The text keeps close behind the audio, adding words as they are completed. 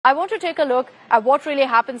I want to take a look at what really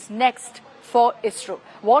happens next for ISRO.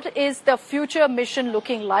 What is the future mission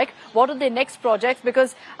looking like? What are the next projects?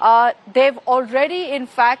 Because they've already, in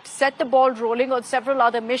fact, set the ball rolling on several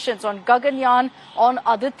other missions, on Gaganyaan, on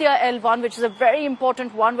Aditya L1, which is a very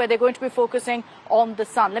important one where they're going to be focusing on the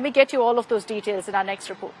sun. Let me get you all of those details in our next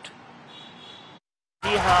report.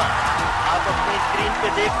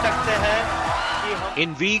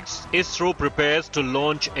 In weeks, ISRO prepares to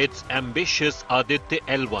launch its ambitious Aditya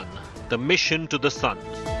L1, the mission to the sun.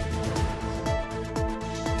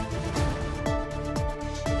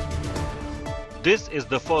 This is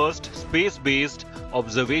the first space-based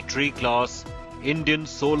observatory-class Indian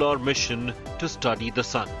solar mission to study the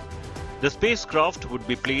sun. The spacecraft would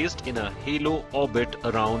be placed in a halo orbit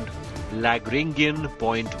around Lagrangian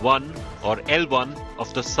point 1 or L1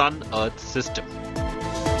 of the Sun-Earth system.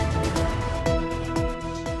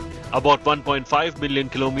 About 1.5 million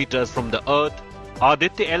kilometers from the Earth,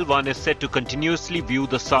 Aditya L1 is set to continuously view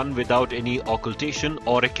the sun without any occultation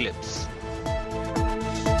or eclipse.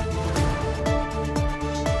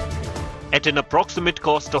 At an approximate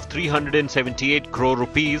cost of 378 crore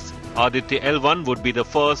rupees, Aditya L1 would be the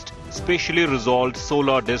first spatially resolved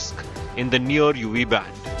solar disk in the near UV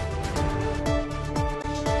band.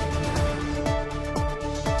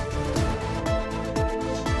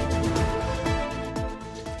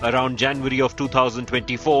 Around January of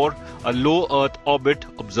 2024, a low Earth orbit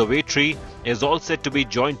observatory is all set to be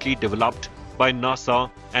jointly developed by NASA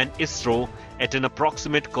and ISRO at an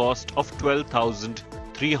approximate cost of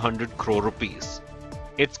 12,300 crore rupees.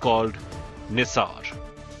 It's called NISAR.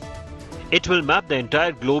 It will map the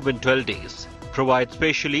entire globe in 12 days, provide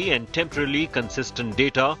spatially and temporally consistent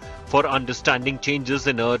data for understanding changes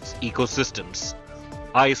in Earth's ecosystems,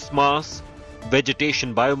 ice mass,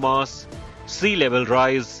 vegetation biomass, sea level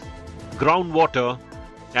rise, groundwater,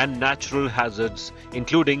 and natural hazards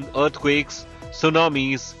including earthquakes,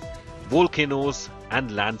 tsunamis, volcanoes,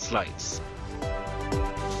 and landslides.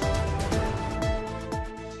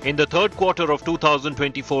 In the third quarter of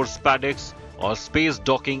 2024, SPADEX or Space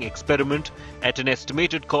Docking Experiment at an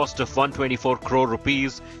estimated cost of 124 crore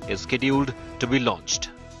rupees is scheduled to be launched.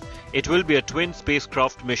 It will be a twin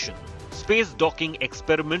spacecraft mission. Space Docking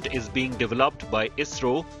Experiment is being developed by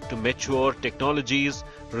ISRO to mature technologies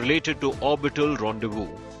related to orbital rendezvous,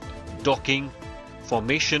 docking,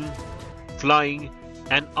 formation, flying,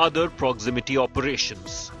 and other proximity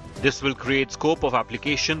operations. This will create scope of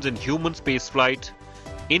applications in human spaceflight,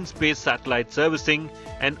 in-space satellite servicing,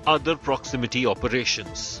 and other proximity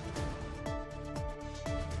operations.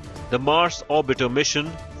 The Mars Orbiter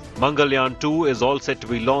mission, Mangalyaan 2, is all set to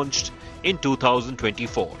be launched in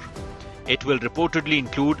 2024. It will reportedly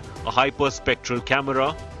include a hyperspectral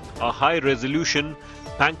camera, a high-resolution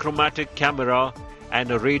panchromatic camera,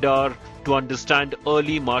 and a radar to understand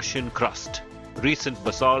early Martian crust, recent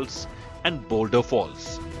basalts, and boulder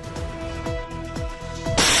falls.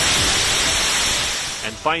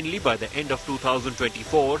 And finally, by the end of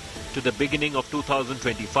 2024 to the beginning of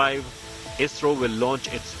 2025, ISRO will launch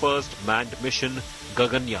its first manned mission,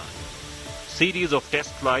 Gaganyaan. Series of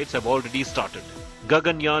test flights have already started.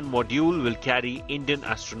 Gaganyaan module will carry Indian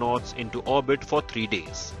astronauts into orbit for 3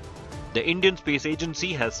 days. The Indian Space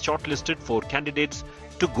Agency has shortlisted 4 candidates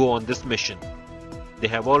to go on this mission. They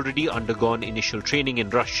have already undergone initial training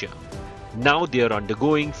in Russia. Now they are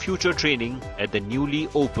undergoing future training at the newly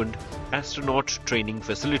opened astronaut training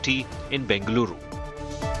facility in Bengaluru.